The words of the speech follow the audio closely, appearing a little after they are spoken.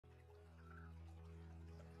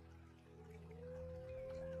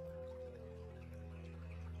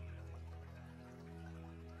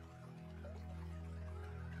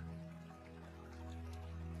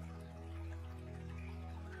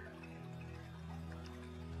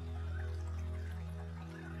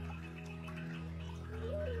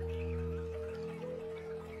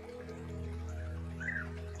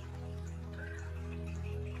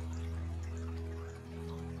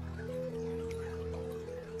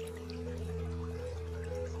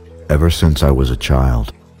Ever since I was a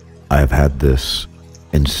child, I have had this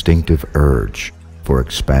instinctive urge for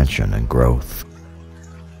expansion and growth.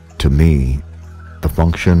 To me, the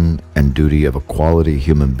function and duty of a quality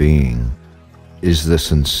human being is the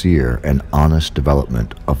sincere and honest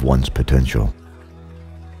development of one's potential.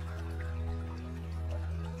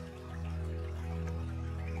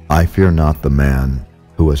 I fear not the man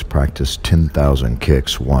who has practiced 10,000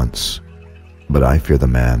 kicks once, but I fear the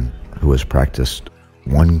man who has practiced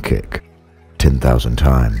one kick 10,000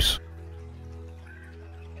 times.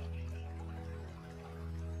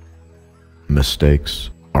 Mistakes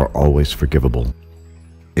are always forgivable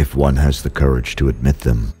if one has the courage to admit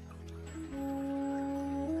them.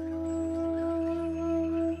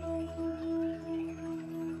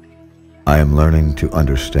 I am learning to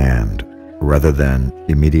understand rather than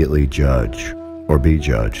immediately judge or be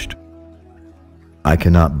judged. I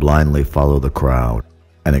cannot blindly follow the crowd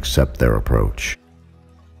and accept their approach.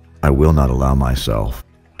 I will not allow myself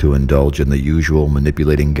to indulge in the usual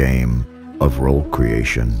manipulating game of role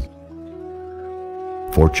creation.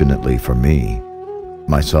 Fortunately for me,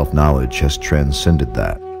 my self-knowledge has transcended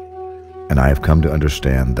that, and I have come to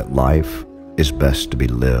understand that life is best to be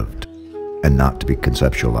lived and not to be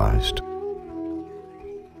conceptualized.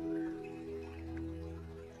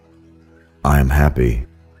 I am happy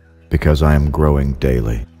because I am growing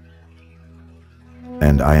daily,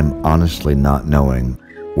 and I am honestly not knowing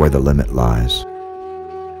where the limit lies.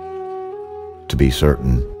 To be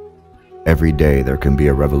certain, every day there can be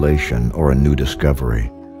a revelation or a new discovery.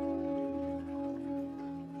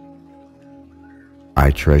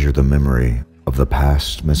 I treasure the memory of the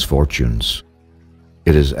past misfortunes.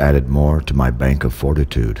 It has added more to my bank of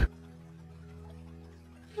fortitude.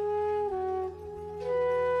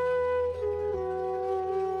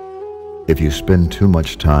 If you spend too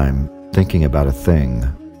much time thinking about a thing,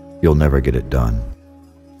 you'll never get it done.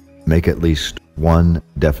 Make at least one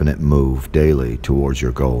definite move daily towards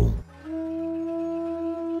your goal.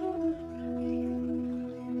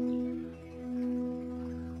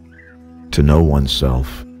 To know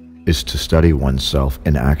oneself is to study oneself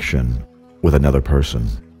in action with another person.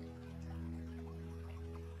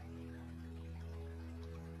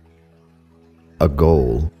 A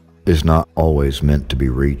goal is not always meant to be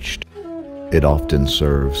reached. It often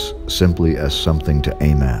serves simply as something to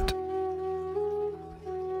aim at.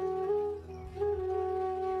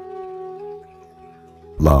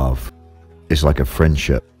 Love is like a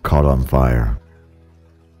friendship caught on fire.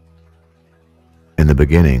 In the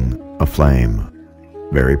beginning, a flame,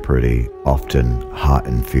 very pretty, often hot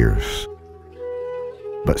and fierce,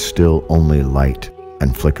 but still only light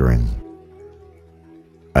and flickering.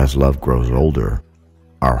 As love grows older,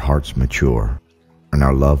 our hearts mature, and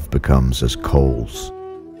our love becomes as coals,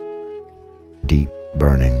 deep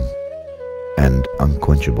burning and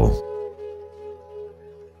unquenchable.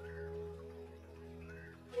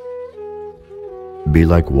 Be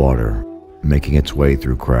like water making its way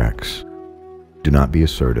through cracks. Do not be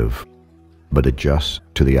assertive, but adjust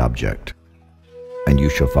to the object, and you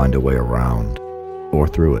shall find a way around or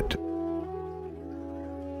through it.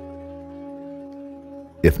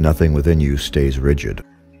 If nothing within you stays rigid,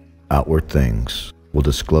 outward things will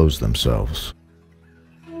disclose themselves.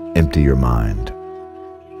 Empty your mind.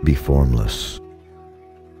 Be formless,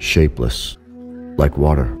 shapeless, like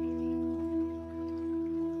water.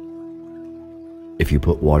 If you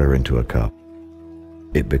put water into a cup,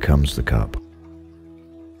 it becomes the cup.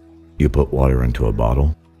 You put water into a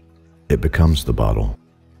bottle, it becomes the bottle.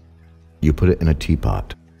 You put it in a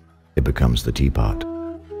teapot, it becomes the teapot.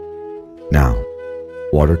 Now,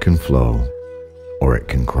 water can flow or it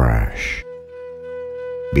can crash.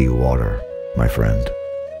 Be water, my friend.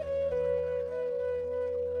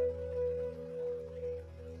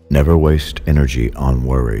 Never waste energy on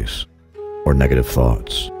worries or negative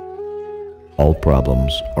thoughts. All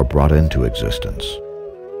problems are brought into existence.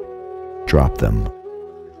 Drop them.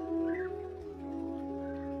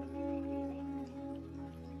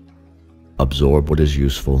 Absorb what is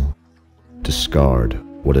useful, discard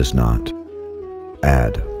what is not,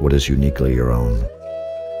 add what is uniquely your own.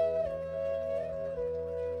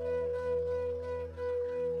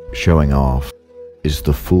 Showing off is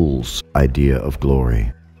the fool's idea of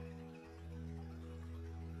glory.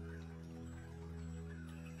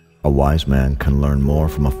 A wise man can learn more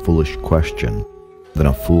from a foolish question than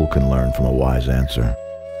a fool can learn from a wise answer.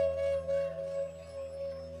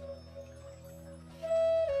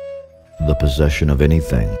 The possession of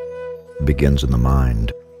anything begins in the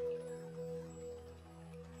mind.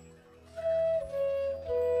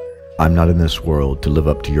 I'm not in this world to live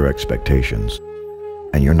up to your expectations,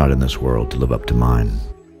 and you're not in this world to live up to mine.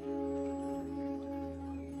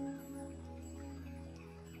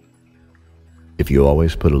 If you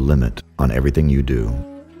always put a limit on everything you do,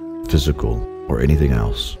 physical or anything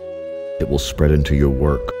else, it will spread into your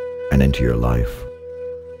work and into your life.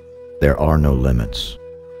 There are no limits.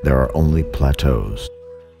 There are only plateaus,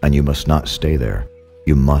 and you must not stay there.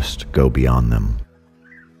 You must go beyond them.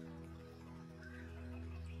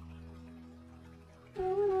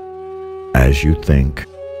 As you think,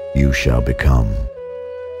 you shall become.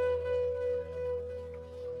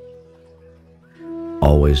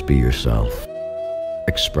 Always be yourself.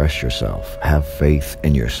 Express yourself. Have faith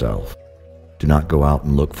in yourself. Do not go out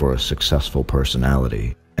and look for a successful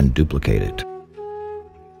personality and duplicate it.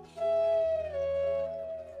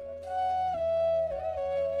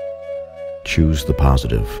 Choose the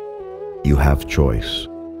positive. You have choice.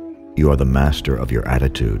 You are the master of your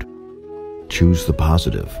attitude. Choose the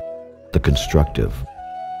positive, the constructive.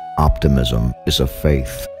 Optimism is a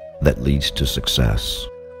faith that leads to success.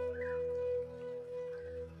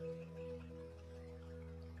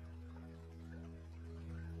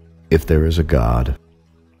 If there is a God,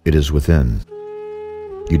 it is within.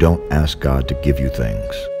 You don't ask God to give you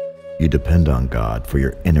things. You depend on God for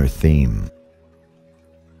your inner theme.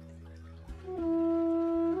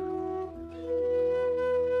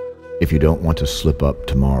 If you don't want to slip up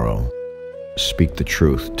tomorrow, speak the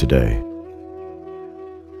truth today.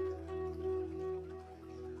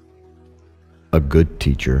 A good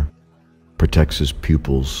teacher protects his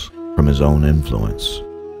pupils from his own influence.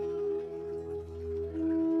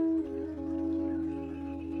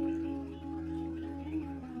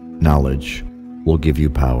 Knowledge will give you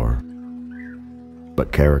power,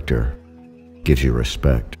 but character gives you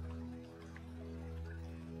respect.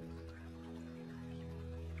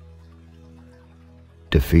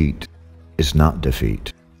 Defeat is not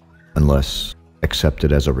defeat unless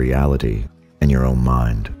accepted as a reality in your own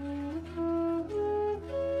mind.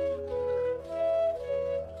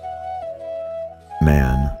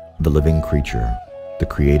 Man, the living creature, the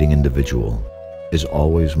creating individual, is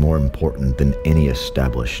always more important than any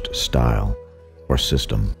established style or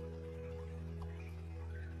system.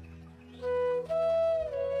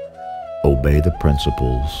 Obey the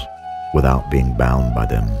principles without being bound by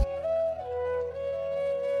them.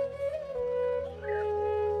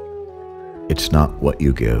 It's not what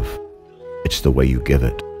you give, it's the way you give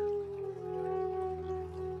it.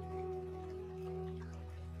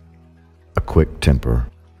 A quick temper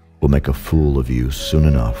will make a fool of you soon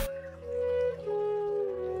enough.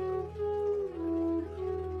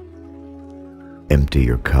 Empty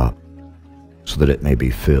your cup so that it may be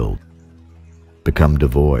filled. Become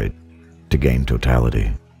devoid to gain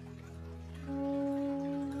totality.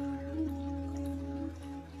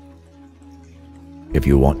 If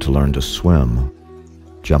you want to learn to swim,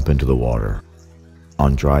 jump into the water.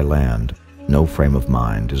 On dry land, no frame of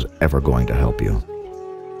mind is ever going to help you.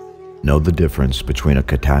 Know the difference between a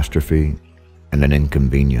catastrophe and an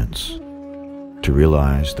inconvenience. To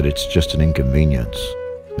realize that it's just an inconvenience,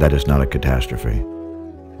 that is not a catastrophe,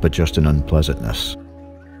 but just an unpleasantness.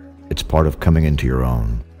 It's part of coming into your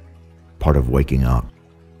own, part of waking up.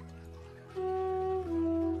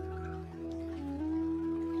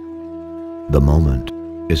 The moment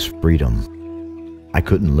is freedom. I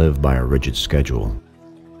couldn't live by a rigid schedule.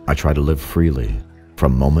 I try to live freely,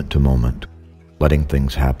 from moment to moment, letting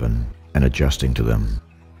things happen and adjusting to them.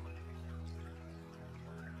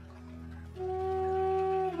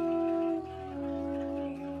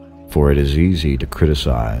 For it is easy to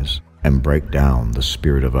criticize and break down the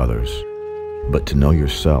spirit of others, but to know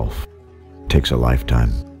yourself takes a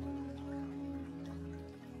lifetime.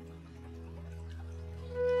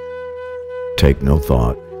 Take no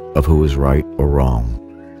thought of who is right or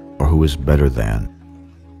wrong, or who is better than.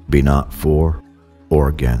 Be not for or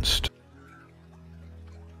against.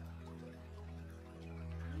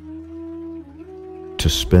 To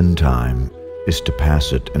spend time is to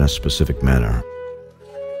pass it in a specific manner.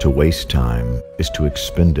 To waste time is to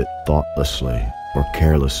expend it thoughtlessly or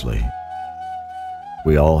carelessly.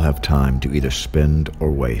 We all have time to either spend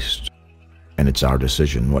or waste, and it's our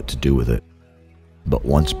decision what to do with it. But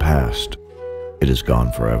once past, it is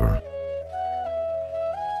gone forever.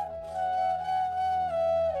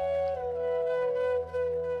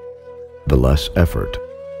 The less effort,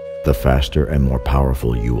 the faster and more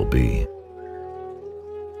powerful you will be.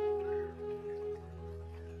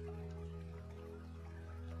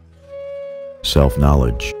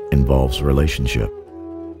 Self-knowledge involves relationship.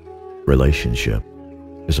 Relationship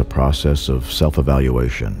is a process of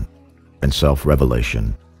self-evaluation and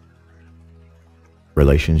self-revelation.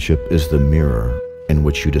 Relationship is the mirror in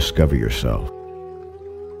which you discover yourself.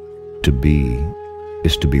 To be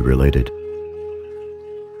is to be related.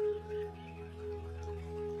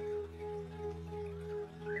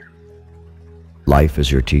 Life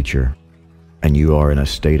is your teacher, and you are in a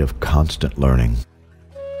state of constant learning.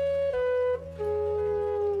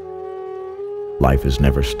 Life is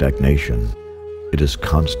never stagnation. It is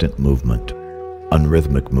constant movement,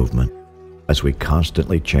 unrhythmic movement, as we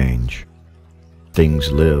constantly change.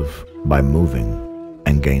 Things live by moving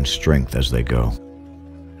and gain strength as they go.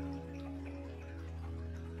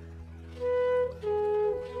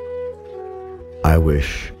 I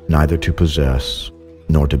wish neither to possess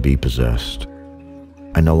nor to be possessed.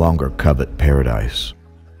 I no longer covet paradise.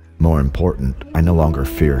 More important, I no longer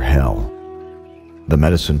fear hell. The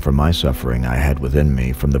medicine for my suffering I had within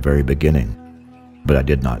me from the very beginning, but I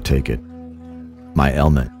did not take it. My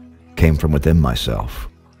ailment came from within myself,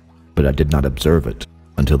 but I did not observe it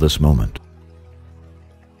until this moment.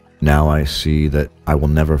 Now I see that I will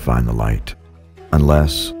never find the light,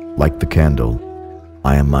 unless, like the candle,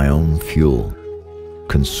 I am my own fuel,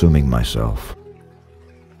 consuming myself.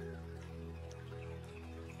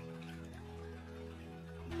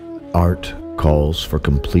 Art calls for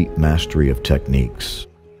complete mastery of techniques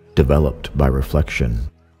developed by reflection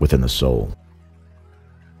within the soul.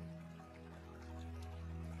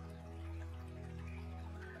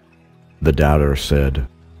 The doubter said,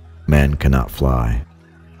 "Man cannot fly."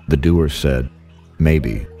 The doer said,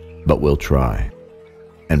 "Maybe, but we'll try,"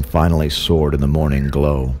 and finally soared in the morning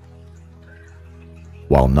glow,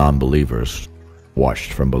 while non-believers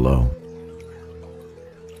watched from below.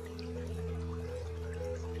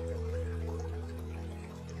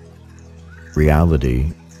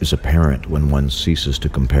 Reality is apparent when one ceases to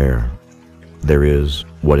compare. There is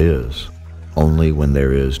what is, only when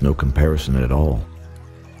there is no comparison at all.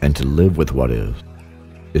 And to live with what is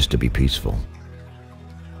to be peaceful.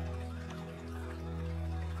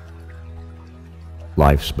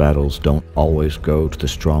 Life's battles don't always go to the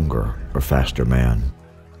stronger or faster man,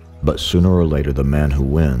 but sooner or later the man who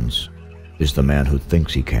wins is the man who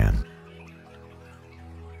thinks he can.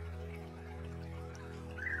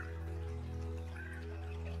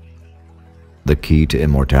 The key to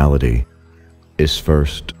immortality is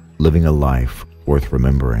first living a life worth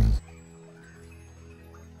remembering.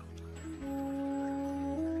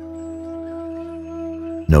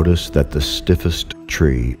 Notice that the stiffest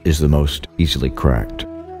tree is the most easily cracked,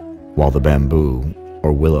 while the bamboo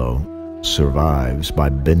or willow survives by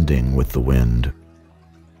bending with the wind.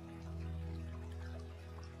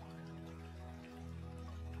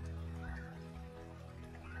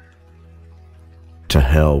 To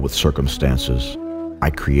hell with circumstances,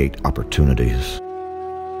 I create opportunities.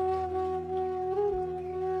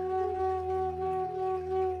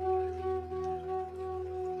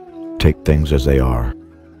 Take things as they are.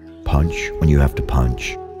 Punch when you have to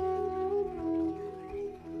punch.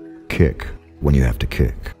 Kick when you have to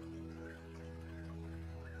kick.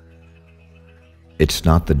 It's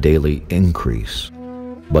not the daily increase,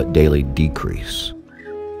 but daily decrease.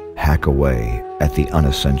 Hack away at the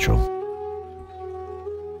unessential.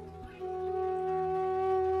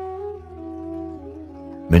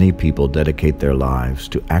 Many people dedicate their lives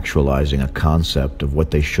to actualizing a concept of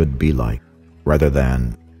what they should be like, rather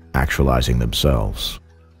than actualizing themselves.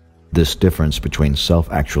 This difference between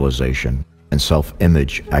self-actualization and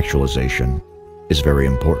self-image actualization is very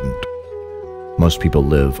important. Most people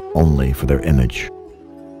live only for their image.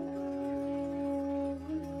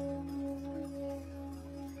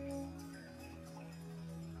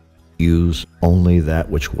 Use only that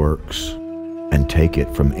which works and take it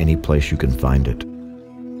from any place you can find it.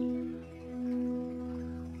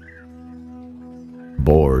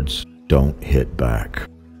 Boards don't hit back.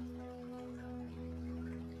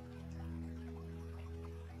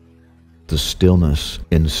 The stillness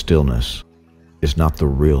in stillness is not the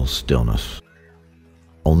real stillness.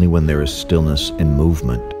 Only when there is stillness in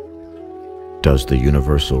movement does the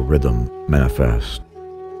universal rhythm manifest.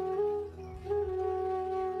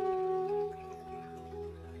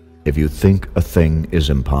 If you think a thing is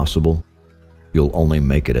impossible, you'll only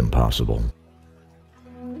make it impossible.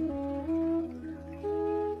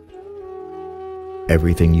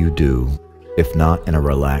 Everything you do, if not in a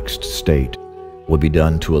relaxed state, will be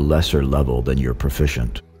done to a lesser level than you're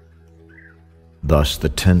proficient. Thus, the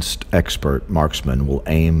tensed expert marksman will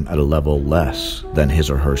aim at a level less than his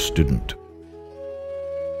or her student.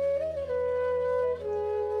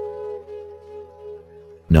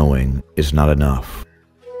 Knowing is not enough.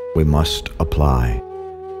 We must apply.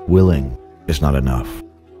 Willing is not enough.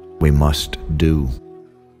 We must do.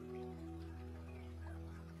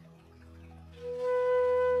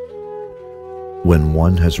 When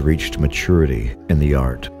one has reached maturity in the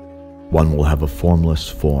art, one will have a formless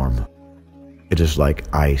form. It is like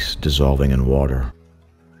ice dissolving in water.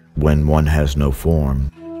 When one has no form,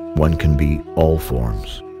 One can be all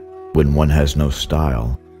forms. When one has no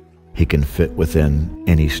style, he can fit within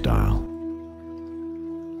any style.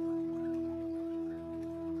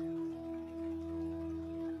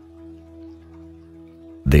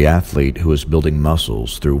 The athlete who is building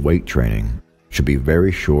muscles through weight training should be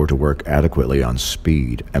very sure to work adequately on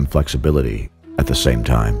speed and flexibility at the same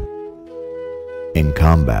time. In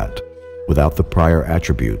combat, without the prior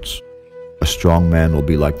attributes, a strong man will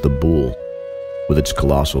be like the bull, with its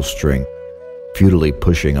colossal strength, futilely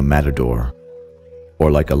pushing a matador,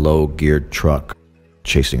 or like a low-geared truck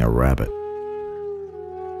chasing a rabbit.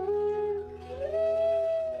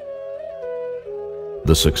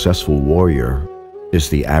 The successful warrior is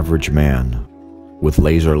the average man with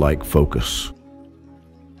laser-like focus.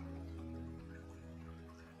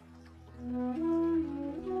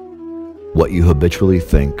 What you habitually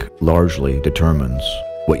think largely determines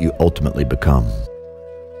what you ultimately become.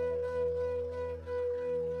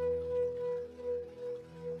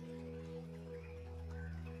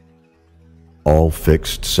 All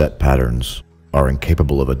fixed set patterns are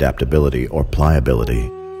incapable of adaptability or pliability.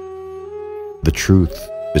 The truth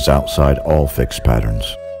is outside all fixed patterns.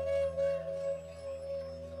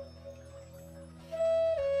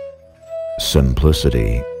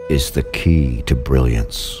 Simplicity is the key to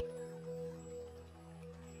brilliance.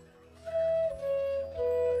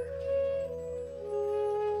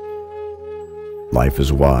 Life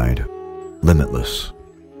is wide, limitless.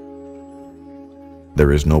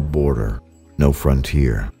 There is no border, no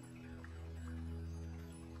frontier.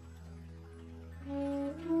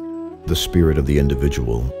 The spirit of the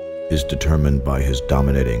individual is determined by his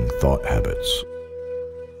dominating thought habits.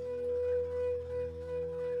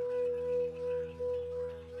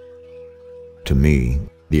 To me,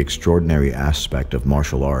 the extraordinary aspect of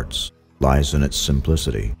martial arts lies in its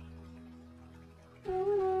simplicity.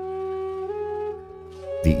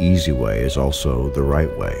 The easy way is also the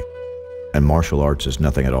right way, and martial arts is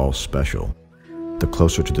nothing at all special. The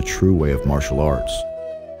closer to the true way of martial arts,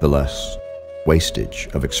 the less wastage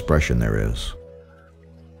of expression there is.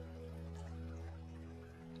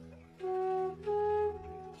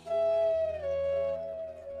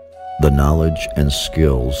 The knowledge and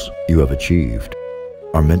skills you have achieved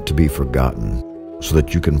are meant to be forgotten so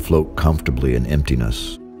that you can float comfortably in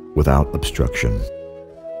emptiness without obstruction.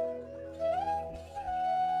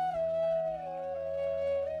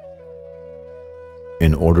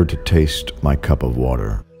 In order to taste my cup of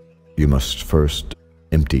water, you must first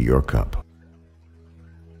empty your cup.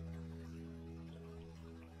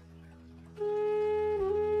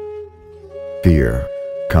 Fear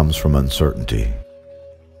comes from uncertainty.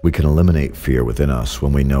 We can eliminate fear within us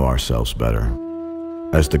when we know ourselves better.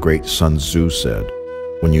 As the great Sun Tzu said,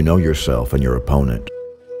 when you know yourself and your opponent,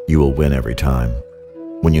 you will win every time.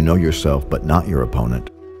 When you know yourself but not your opponent,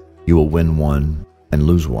 you will win one and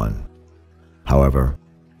lose one. However,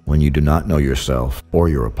 when you do not know yourself or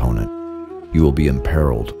your opponent, you will be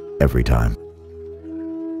imperiled every time.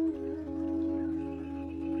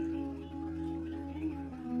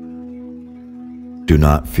 Do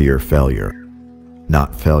not fear failure.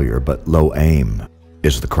 Not failure, but low aim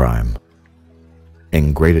is the crime.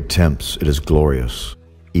 In great attempts, it is glorious,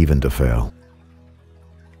 even to fail.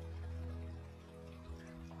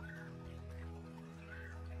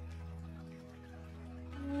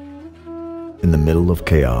 In the middle of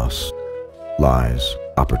chaos lies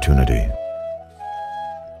opportunity.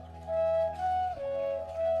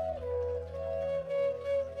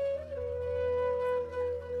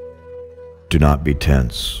 Do not be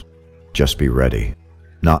tense, just be ready.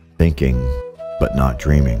 Not thinking, but not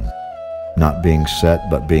dreaming. Not being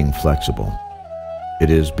set, but being flexible.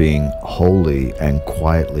 It is being wholly and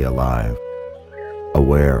quietly alive,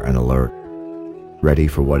 aware and alert, ready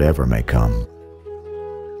for whatever may come.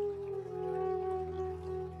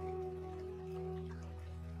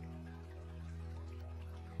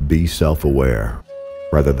 Be self-aware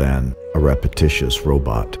rather than a repetitious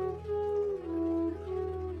robot.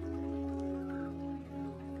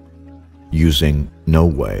 Using no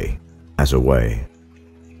way as a way,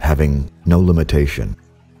 having no limitation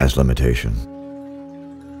as limitation.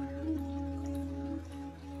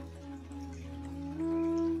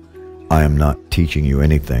 I am not teaching you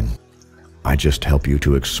anything. I just help you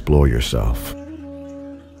to explore yourself.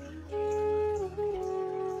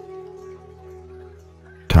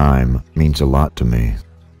 Time means a lot to me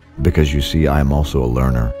because you see I am also a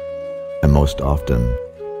learner and most often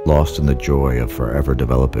lost in the joy of forever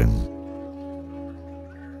developing.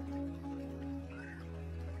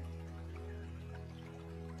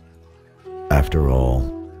 After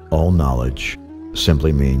all knowledge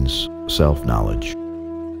simply means self-knowledge.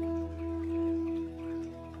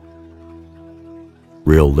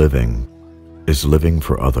 Real living is living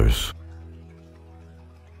for others.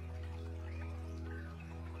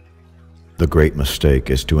 The great mistake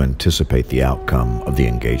is to anticipate the outcome of the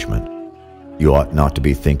engagement. You ought not to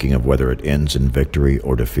be thinking of whether it ends in victory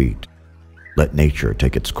or defeat. Let nature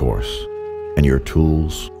take its course, and your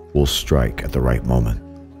tools will strike at the right moment.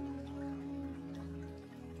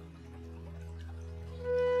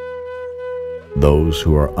 Those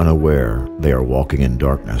who are unaware they are walking in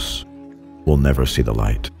darkness will never see the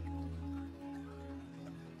light.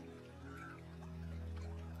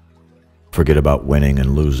 Forget about winning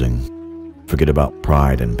and losing. Forget about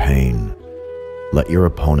pride and pain. Let your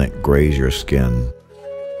opponent graze your skin,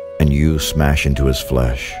 and you smash into his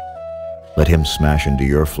flesh. Let him smash into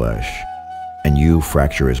your flesh, and you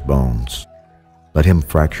fracture his bones. Let him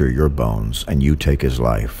fracture your bones, and you take his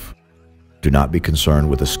life. Do not be concerned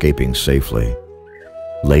with escaping safely.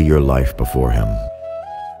 Lay your life before him.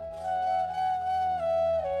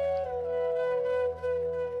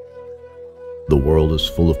 The world is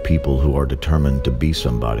full of people who are determined to be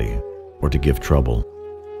somebody or to give trouble.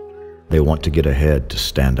 They want to get ahead, to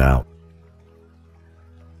stand out.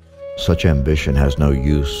 Such ambition has no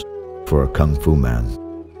use for a kung fu man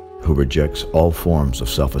who rejects all forms of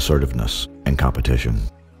self-assertiveness and competition.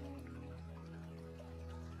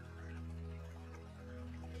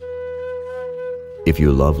 If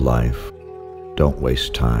you love life, don't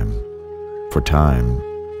waste time, for time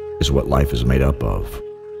is what life is made up of.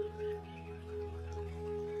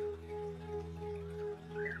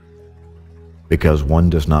 Because one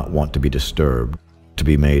does not want to be disturbed, to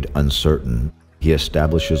be made uncertain, he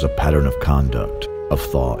establishes a pattern of conduct, of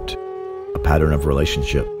thought, a pattern of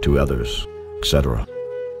relationship to others, etc.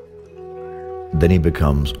 Then he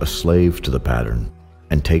becomes a slave to the pattern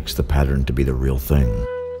and takes the pattern to be the real thing.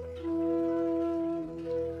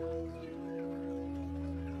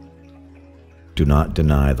 Do not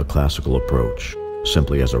deny the classical approach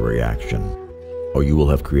simply as a reaction, or you will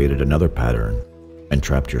have created another pattern and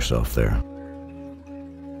trapped yourself there.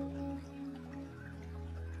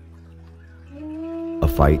 A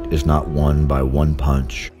fight is not won by one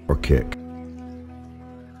punch or kick.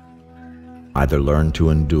 Either learn to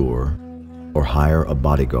endure or hire a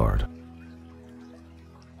bodyguard.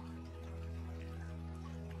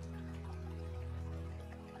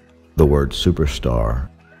 The word superstar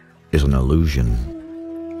is an illusion.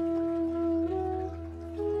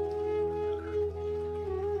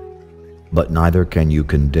 But neither can you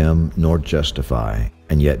condemn nor justify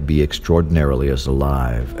and yet be extraordinarily as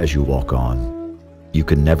alive as you walk on. You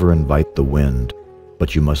can never invite the wind,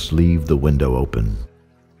 but you must leave the window open.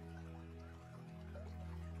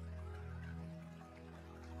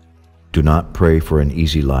 Do not pray for an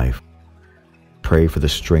easy life. Pray for the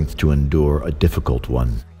strength to endure a difficult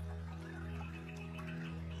one.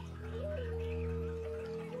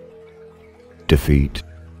 Defeat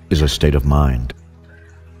is a state of mind.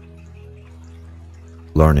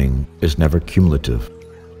 Learning is never cumulative.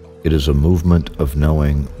 It is a movement of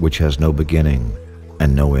knowing which has no beginning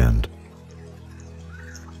and no end.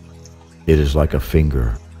 It is like a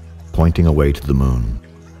finger pointing away to the moon.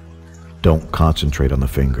 Don't concentrate on the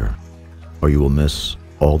finger, or you will miss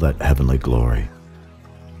all that heavenly glory.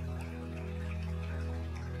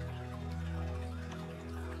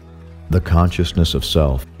 The consciousness of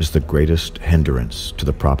self is the greatest hindrance to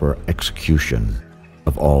the proper execution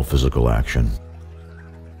of all physical action.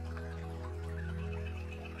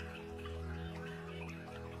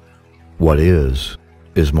 What is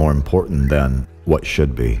more important than what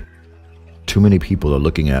should be. Too many people are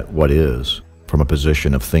looking at what is from a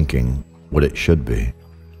position of thinking what it should be.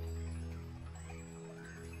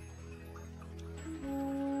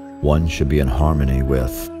 One should be in harmony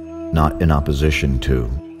with, not in opposition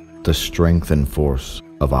to, the strength and force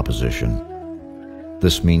of opposition.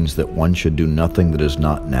 This means that one should do nothing that is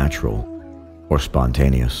not natural or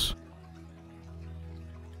spontaneous.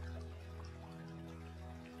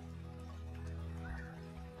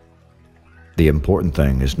 The important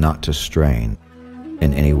thing is not to strain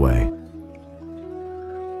in any way.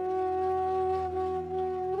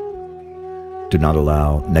 Do not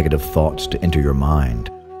allow negative thoughts to enter your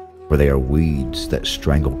mind, for they are weeds that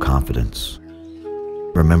strangle confidence.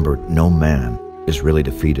 Remember, no man is really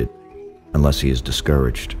defeated unless he is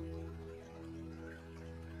discouraged.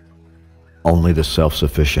 Only the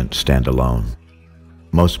self-sufficient stand alone.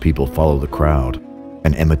 Most people follow the crowd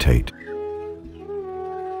and imitate.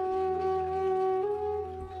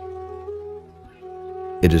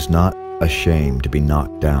 It is not a shame to be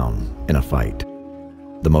knocked down in a fight.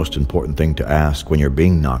 The most important thing to ask when you're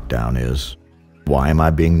being knocked down is, why am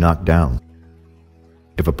I being knocked down?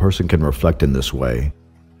 If a person can reflect in this way,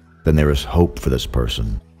 then there is hope for this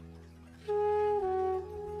person.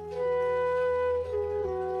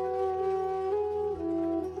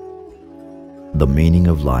 The meaning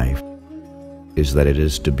of life is that it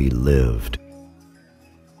is to be lived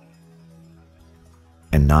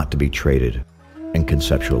and not to be traded and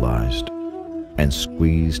conceptualized and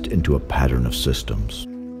squeezed into a pattern of systems.